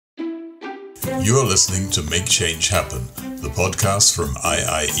You are listening to Make Change Happen, the podcast from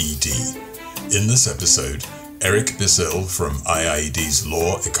IIED. In this episode, Eric Bisil from IIED's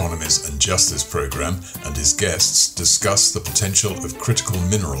Law, Economies and Justice program and his guests discuss the potential of critical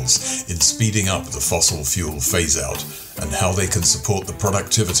minerals in speeding up the fossil fuel phase-out and how they can support the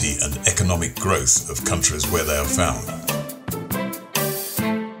productivity and economic growth of countries where they are found.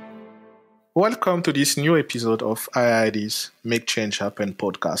 Welcome to this new episode of IIED's Make Change Happen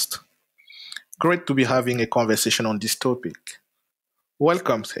podcast. Great to be having a conversation on this topic.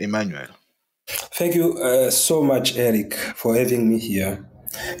 Welcome, Emmanuel. Thank you so much, Eric, for having me here.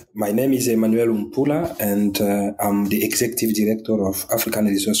 My name is Emmanuel Umpula, and I'm the Executive Director of African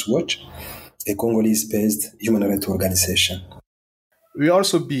Resource Watch, a Congolese-based human rights organization. We'll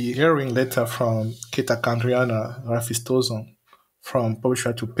also be hearing later from Ketakandriana Rafistozon from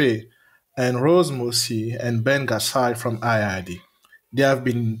Publisher to Pay, and Rose Mosi and Ben Gassai from IIED. They have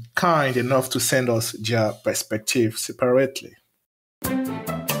been kind enough to send us their perspective separately.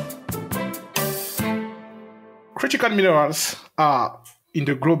 Critical minerals are in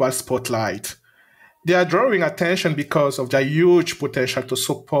the global spotlight. They are drawing attention because of their huge potential to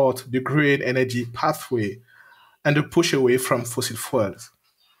support the green energy pathway and the push away from fossil fuels.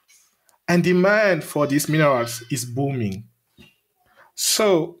 And demand for these minerals is booming.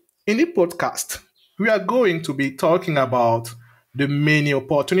 So, in the podcast, we are going to be talking about the many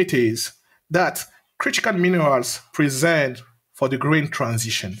opportunities that critical minerals present for the green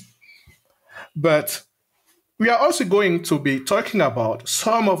transition. But we are also going to be talking about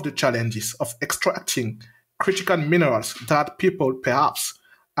some of the challenges of extracting critical minerals that people perhaps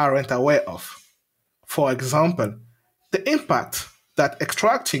aren't aware of. For example, the impact that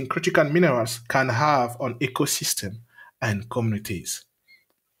extracting critical minerals can have on ecosystems and communities.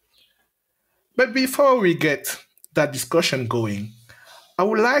 But before we get that discussion going, I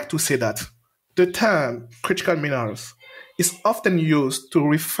would like to say that the term critical minerals is often used to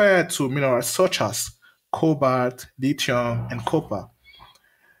refer to minerals such as cobalt, lithium, and copper.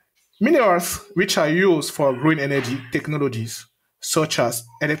 Minerals which are used for green energy technologies such as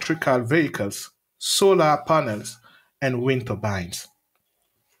electrical vehicles, solar panels, and wind turbines.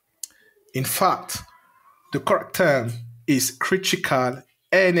 In fact, the correct term is critical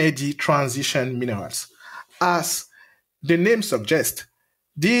energy transition minerals. As the name suggests,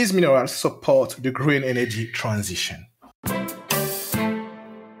 these minerals support the green energy transition.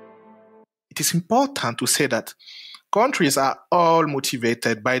 It is important to say that countries are all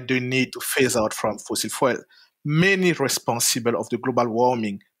motivated by the need to phase out from fossil fuel, mainly responsible of the global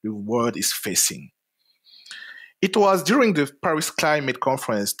warming the world is facing. It was during the Paris Climate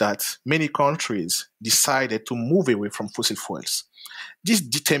Conference that many countries decided to move away from fossil fuels. This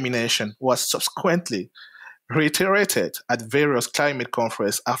determination was subsequently reiterated at various climate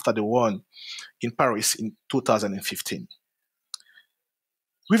conferences after the one in Paris in 2015.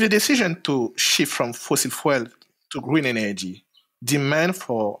 With the decision to shift from fossil fuel to green energy, demand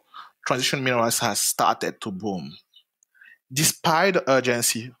for transition minerals has started to boom. Despite the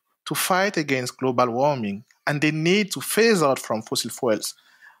urgency to fight against global warming and the need to phase out from fossil fuels,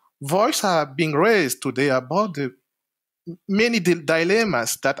 voices are being raised today about the many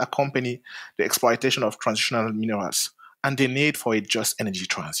dilemmas that accompany the exploitation of transitional minerals and the need for a just energy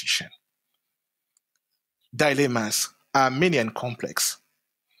transition. Dilemmas are many and complex.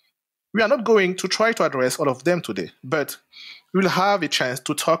 We are not going to try to address all of them today, but we'll have a chance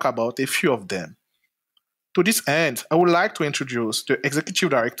to talk about a few of them. To this end, I would like to introduce the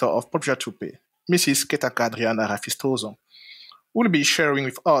Executive Director of Publisher to Pay, Mrs. Ketakandriana Rafistozon, who will be sharing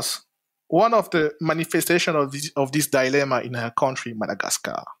with us one of the manifestations of this dilemma in her country,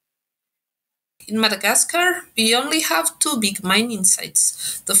 Madagascar. In Madagascar, we only have two big mining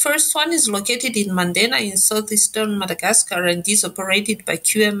sites. The first one is located in Mandena in southeastern Madagascar and is operated by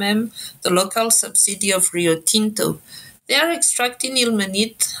QMM, the local subsidiary of Rio Tinto. They are extracting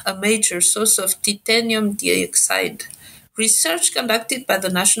ilmenite, a major source of titanium dioxide. Research conducted by the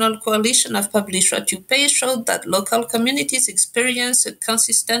National Coalition of Publisher to Pay showed that local communities experience a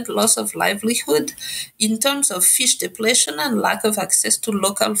consistent loss of livelihood in terms of fish depletion and lack of access to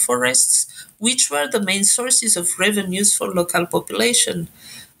local forests, which were the main sources of revenues for local population.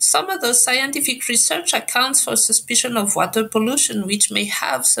 Some of the scientific research accounts for suspicion of water pollution, which may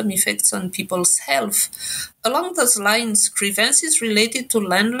have some effects on people's health. Along those lines, grievances related to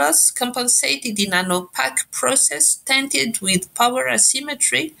land loss, compensated in an opaque process tainted with power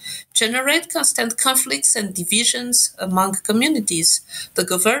asymmetry, generate constant conflicts and divisions among communities. The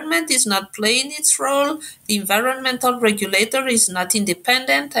government is not playing its role, the environmental regulator is not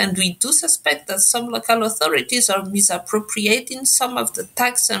independent, and we do suspect that some local authorities are misappropriating some of the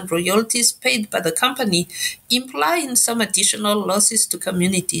tax and royalties paid by the company, implying some additional losses to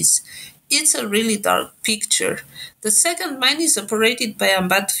communities. It's a really dark picture. The second mine is operated by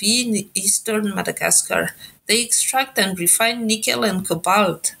Ambatvi in eastern Madagascar. They extract and refine nickel and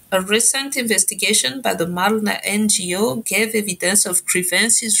cobalt. A recent investigation by the Malna NGO gave evidence of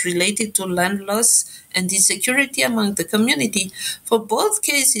grievances related to land loss and insecurity among the community. For both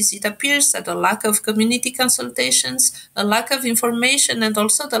cases, it appears that a lack of community consultations, a lack of information, and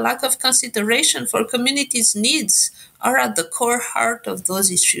also the lack of consideration for communities' needs are at the core heart of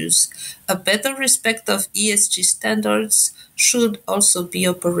those issues. A better respect of ESG standards should also be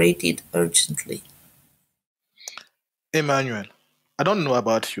operated urgently. Emmanuel, I don't know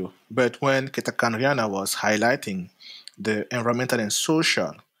about you, but when Ketakanriana was highlighting the environmental and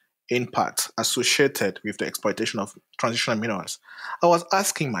social impact associated with the exploitation of transitional minerals, I was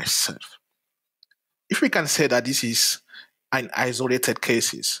asking myself, if we can say that this is an isolated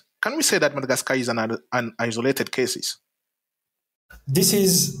case, can we say that Madagascar is an isolated case? This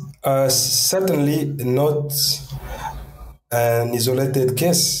is certainly not an isolated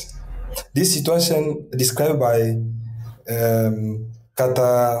case. This situation described by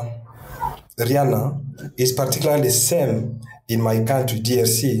Katarina is particularly the same in my country,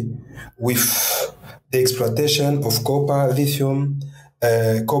 DRC, with the exploitation of copper, lithium,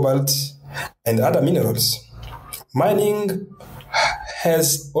 cobalt, and other minerals. Mining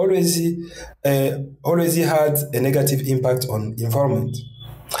has always had a negative impact on environment,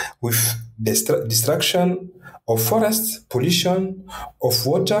 with destruction of forests, pollution of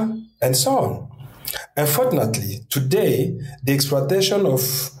water, and so on. Unfortunately, today, the exploitation of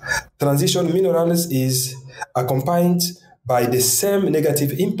transition minerals is accompanied by the same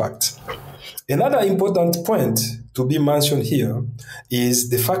negative impact. Another important point to be mentioned here is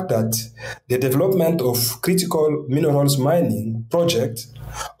the fact that the development of critical minerals mining project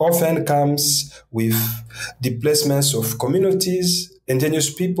often comes with displacements of communities,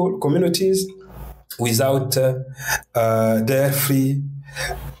 indigenous communities, without their free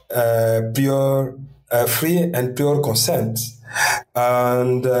and pure consent,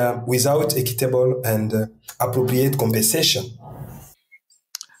 and without equitable and appropriate compensation.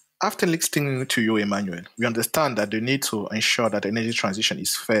 After listening to you, Emmanuel, we understand that the need to ensure that energy transition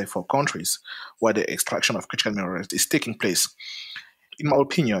is fair for countries where the extraction of critical minerals is taking place. In my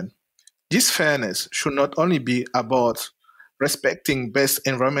opinion, this fairness should not only be about respecting best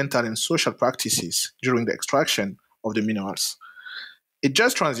environmental and social practices during the extraction of the minerals. A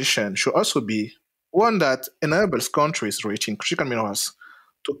just transition should also be one that enables countries reaching critical minerals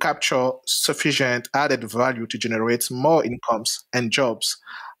to capture sufficient added value to generate more incomes and jobs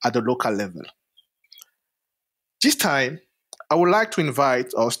at the local level. This time, I would like to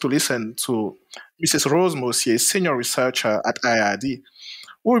invite us to listen to Mrs. Rose Mosier, senior researcher at IIED,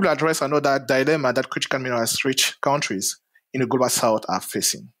 who will address another dilemma that critical minerals-rich countries in the Global South are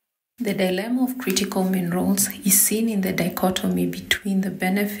facing. The dilemma of critical minerals is seen in the dichotomy between the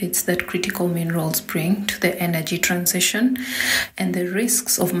benefits that critical minerals bring to the energy transition and the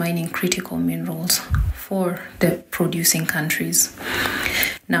risks of mining critical minerals for the producing countries.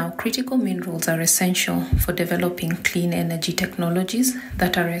 Now, critical minerals are essential for developing clean energy technologies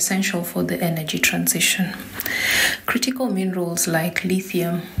that are essential for the energy transition. Critical minerals like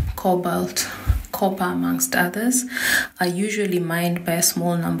lithium, cobalt, copper, amongst others, are usually mined by a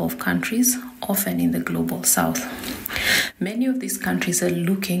small number of countries, often in the Global South. Many of these countries are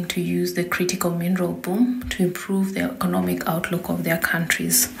looking to use the critical mineral boom to improve the economic outlook of their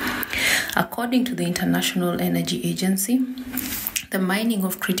countries. According to the International Energy Agency, the mining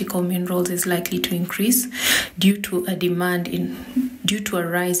of critical minerals is likely to increase due to a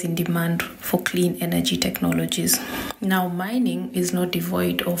rise in demand for clean energy technologies. Now, mining is not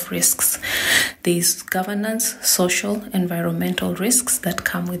devoid of risks. There is governance, social, environmental risks that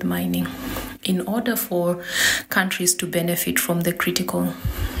come with mining. In order for countries to benefit from critical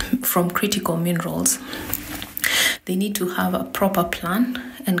minerals, They need to have a proper plan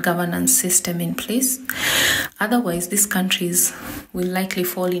and governance system in place. Otherwise, these countries will likely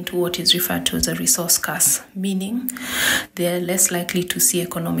fall into what is referred to as a resource curse, meaning they're less likely to see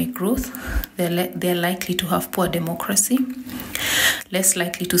economic growth, they're likely to have poor democracy, less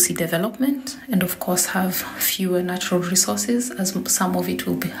likely to see development, and of course have fewer natural resources, as some of it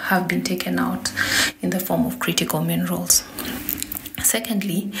will have been taken out in the form of critical minerals.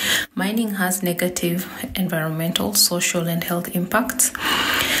 Secondly, mining has negative environmental, social, and health impacts.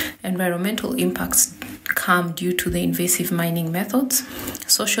 Environmental impacts come due to the invasive mining methods.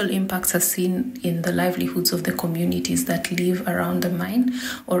 Social impacts are seen in the livelihoods of the communities that live around the mine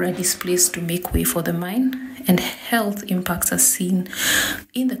or are displaced to make way for the mine. And health impacts are seen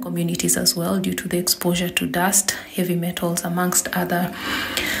in the communities as well due to the exposure to dust, heavy metals, amongst other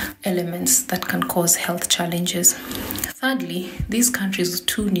elements that can cause health challenges. Thirdly, these countries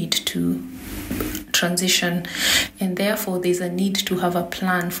too need to transition, and therefore there's a need to have a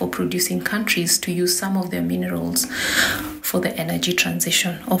plan for producing countries to use some of their minerals for the energy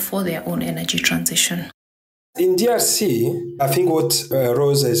transition or for their own energy transition. In DRC, I think what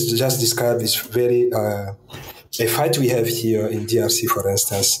Rose has just described is very a fight we have here in DRC, for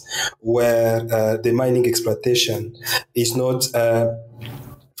instance, where the mining exploitation is not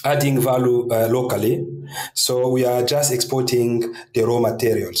adding value locally. So we are just exporting the raw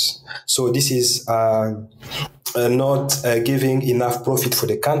materials. So this is not giving enough profit for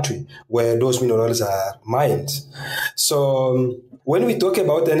the country where those minerals are mined. So when we talk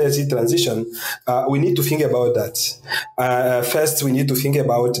about energy transition, we need to think about that. First, we need to think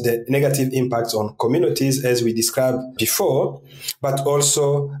about the negative impacts on communities, as we described before, but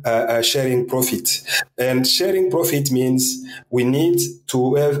also sharing profit. And sharing profit means we need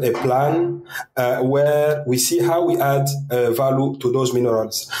to have a plan where we see how we add value to those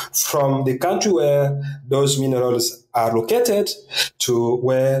minerals from the country where those minerals are located to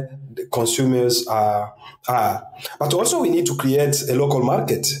where the consumers are. But also we need to create a local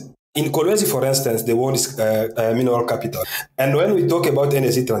market. In Kolwezi, for instance, the world is mineral capital. And when we talk about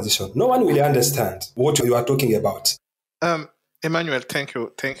energy transition, no one will understand what you are talking about. Emmanuel, thank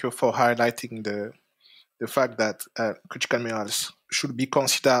you. Thank you for highlighting the fact that critical minerals should be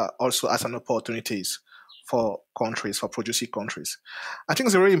considered also as an opportunities for countries, for producing countries. I think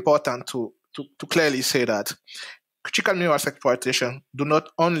it's very important to clearly say that critical minerals exploitation do not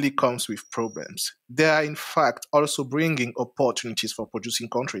only comes with problems. They are in fact also bringing opportunities for producing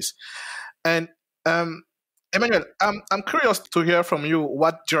countries. And Emmanuel, I'm curious to hear from you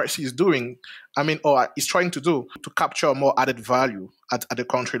what DRC is doing, or is trying to do to capture more added value at the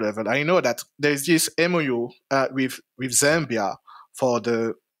country level. I know that there's this MOU with Zambia for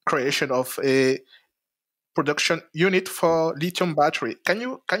the creation of a production unit for lithium battery. Can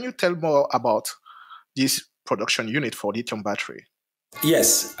you tell more about this production unit for lithium battery?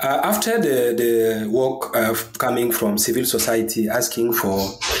 Yes. After the work coming from civil society asking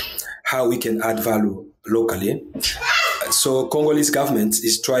for how we can add value locally, so Congolese government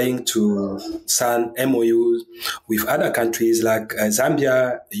is trying to sign MOUs with other countries like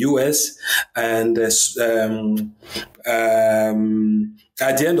Zambia, US, and at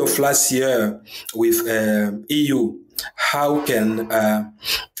the end of last year with EU. How can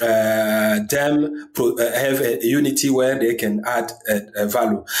them have a unity where they can add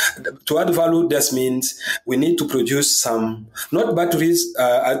value? To add value, this means we need to produce some, not batteries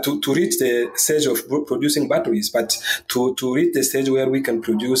to reach the stage of producing batteries, but to reach the stage where we can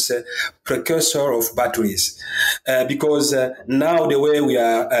produce a precursor of batteries. Because now the way we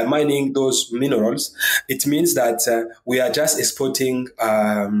are mining those minerals, it means that we are just exporting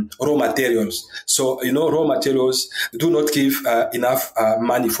raw materials. So, raw materials do not give enough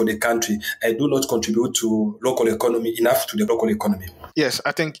money for the country and do not contribute to local economy enough to the local economy. Yes,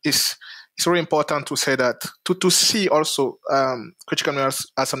 I think it's very important to say that, to see also critical minerals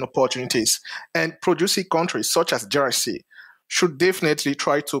as an opportunities, and producing countries such as DRC should definitely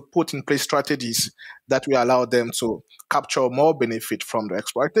try to put in place strategies that will allow them to capture more benefit from the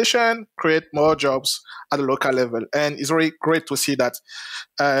exploitation, create more jobs at the local level. And it's very great to see that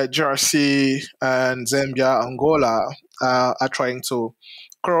DRC and Zambia, Angola are trying to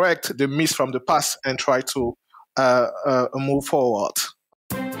correct the myths from the past and try to move forward.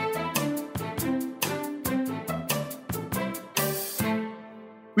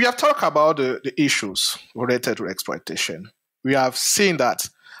 We have talked about the issues related to exploitation. We have seen that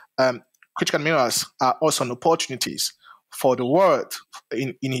critical minerals are also an opportunities for the world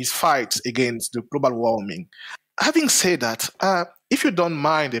in its fight against the global warming. Having said that, if you don't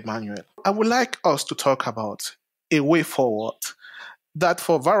mind, Emmanuel, I would like us to talk about a way forward that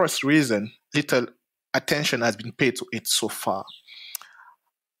for various reasons, little attention has been paid to it so far.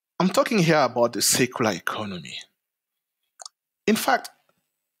 I'm talking here about the circular economy. In fact,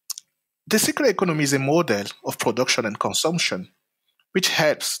 the circular economy is a model of production and consumption which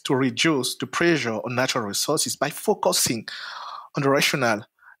helps to reduce the pressure on natural resources by focusing on the rational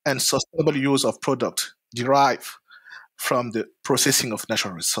and sustainable use of products derived from the processing of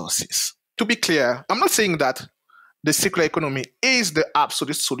natural resources. To be clear, I'm not saying that the circular economy is the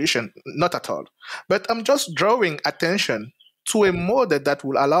absolute solution, not at all. But I'm just drawing attention to a model that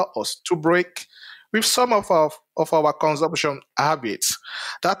will allow us to break with some of our consumption habits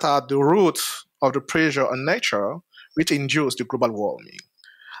that are the root of the pressure on nature which induce the global warming.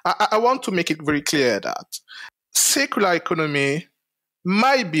 I want to make it very clear that circular economy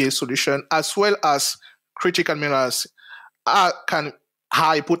might be a solution, as well as critical minerals can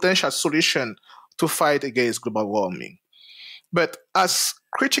have a potential solution to fight against global warming. But as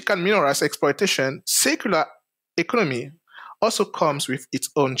critical minerals exploitation, circular economy also comes with its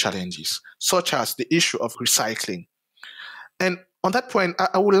own challenges, such as the issue of recycling. And on that point,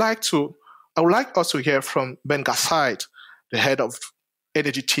 I would like us to hear from Ben Gassait, the head of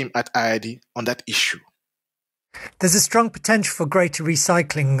energy team at IIED, on that issue. There's a strong potential for greater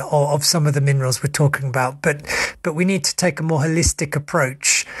recycling of some of the minerals we're talking about, but we need to take a more holistic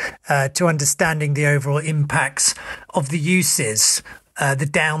approach to understanding the overall impacts of the uses, the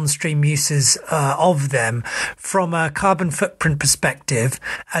downstream uses of them from a carbon footprint perspective,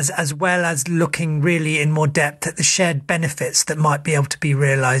 as well as looking really in more depth at the shared benefits that might be able to be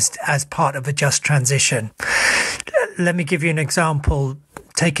realised as part of a just transition. Let me give you an example.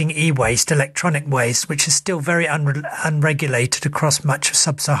 Taking e-waste, electronic waste, which is still very unregulated across much of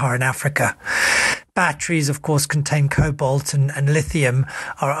sub-Saharan Africa. Batteries, of course, contain cobalt and lithium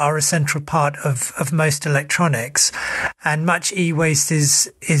are a central part of most electronics. And much e-waste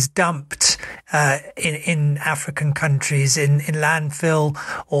is dumped in African countries in landfill,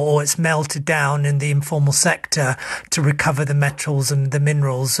 or it's melted down in the informal sector to recover the metals and the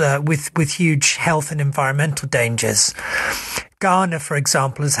minerals with huge health and environmental dangers. Ghana, for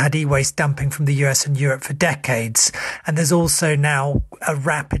example, has had e-waste dumping from the US and Europe for decades, and there's also now a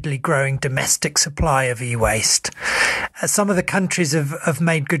rapidly growing domestic supply of e-waste. Some of the countries have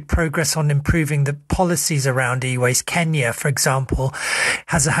made good progress on improving the policies around e-waste. Kenya, for example,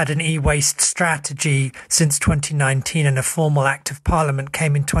 has had an e-waste strategy since 2019, and a formal act of parliament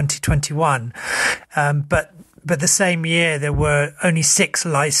came in 2021. But the same year, there were only 6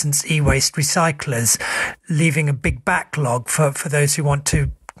 licensed e-waste recyclers, leaving a big backlog for those who want to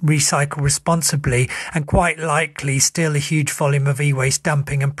recycle responsibly, and quite likely still a huge volume of e-waste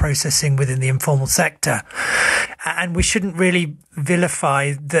dumping and processing within the informal sector. And we shouldn't really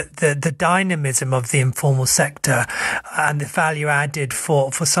vilify the dynamism of the informal sector and the value added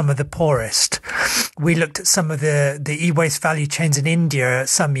for some of the poorest. We looked at some of the e-waste value chains in India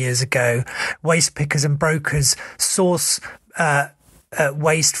some years ago. Waste pickers and brokers source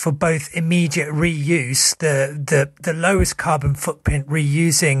waste for both immediate reuse, the lowest carbon footprint,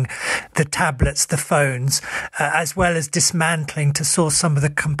 reusing the tablets, the phones, as well as dismantling to source some of the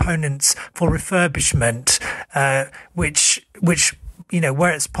components for refurbishment, which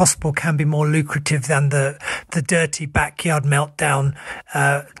where it's possible can be more lucrative than the dirty backyard meltdown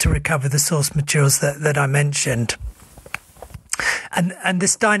to recover the source materials that I mentioned. And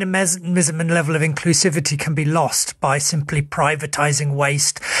this dynamism and level of inclusivity can be lost by simply privatizing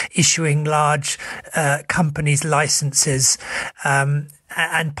waste, issuing large companies licenses,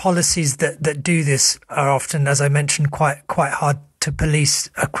 and policies that do this are often, as I mentioned, quite hard to police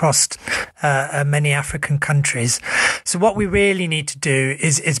across many African countries. So what we really need to do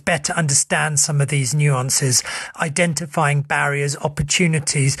is better understand some of these nuances, identifying barriers,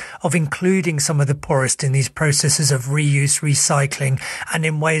 opportunities of including some of the poorest in these processes of reuse, recycling, and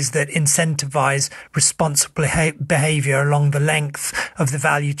in ways that incentivize responsible behavior along the length of the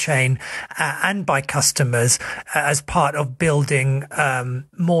value chain and by customers as part of building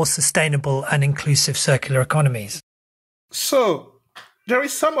more sustainable and inclusive circular economies. So, there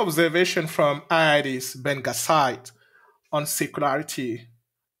is some observation from IIED's Ben Gassait on circularity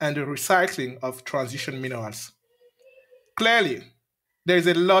and the recycling of transition minerals. Clearly, there is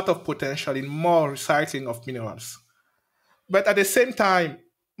a lot of potential in more recycling of minerals. But at the same time,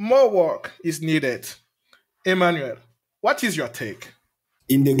 more work is needed. Emmanuel, what is your take?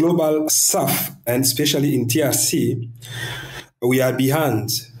 In the global south, and especially in TRC, we are behind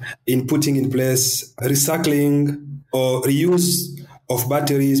in putting in place recycling or reuse of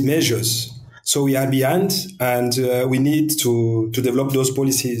batteries measures. So we are behind, and we need to develop those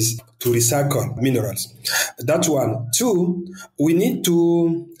policies to recycle minerals. That's one. 2, we need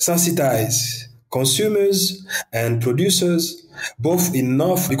to sensitize consumers and producers both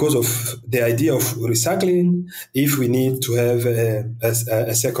enough because of the idea of recycling if we need to have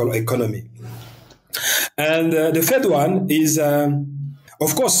a circular economy. And the third one is,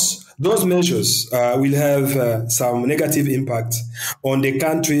 of course, those measures will have some negative impact on the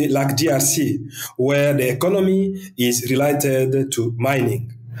country like DRC, where the economy is related to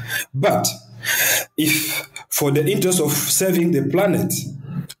mining. But if for the interest of saving the planet,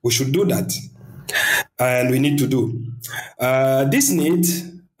 we should do that. And we need to do. This need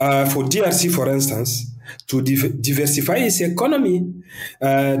for DRC, for instance, to diversify its economy,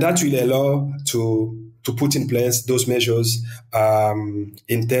 that will allow to put in place those measures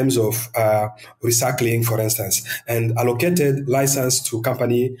in terms of recycling, for instance, and allocated license to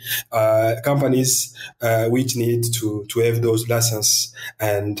companies which need to have those licenses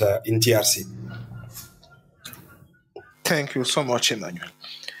and in DRC. Thank you so much, Emmanuel.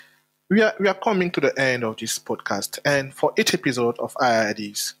 We are coming to the end of this podcast, and for each episode of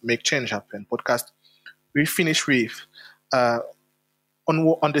IIED's Make Change Happen podcast, we finish with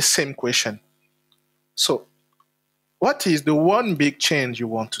on the same question. So, what is the one big change you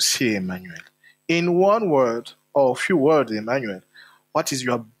want to see, Emmanuel? In one word or a few words, Emmanuel, what is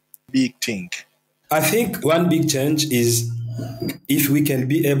your big thing? I think one big change is if we can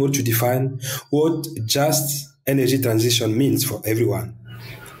be able to define what just energy transition means for everyone.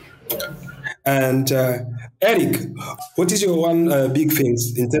 And Eric, what is your one big thing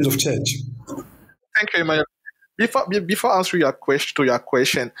in terms of change? Thank you, Emmanuel. Before answering your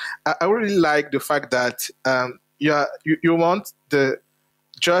question, I really like the fact that you want the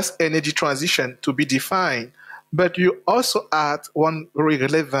just energy transition to be defined, but you also add one very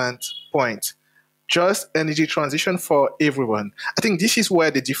relevant point: just energy transition for everyone. I think this is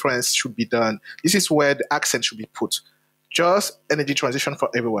where the difference should be done. This is where the accent should be put. Just energy transition for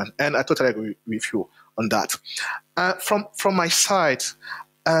everyone, and I totally agree with you on that. From my side,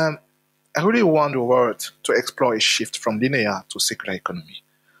 I really want the world to explore a shift from linear to circular economy.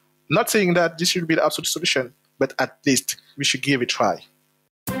 Not saying that this should be the absolute solution, but at least we should give it a try.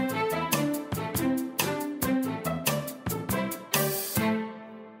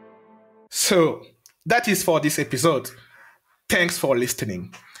 So that is for this episode. Thanks for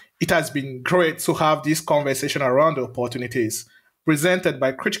listening. It has been great to have this conversation around the opportunities presented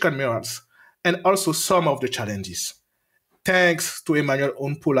by critical minerals and also some of the challenges. Thanks to Emmanuel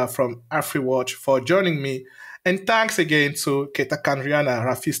Umpula from Afrewatch for joining me, and thanks again to Ketakandriana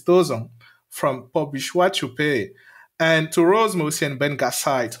Rafistozon from Publish What You Pay, and to Rose Mosi and Ben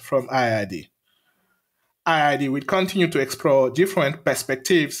Gassait from IIED. IIED will continue to explore different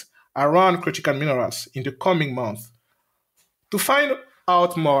perspectives around critical minerals in the coming months. To find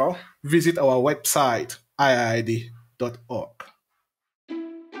out more, visit our website, iied.org.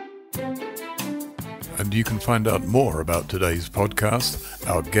 And you can find out more about today's podcast,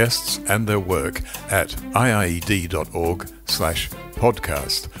 our guests and their work at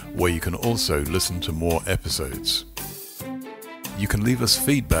iied.org/podcast, where you can also listen to more episodes. You can leave us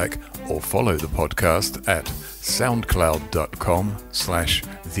feedback or follow the podcast at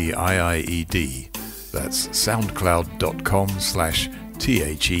soundcloud.com/the IIED. That's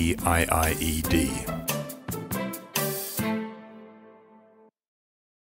soundcloud.com/THEIIED.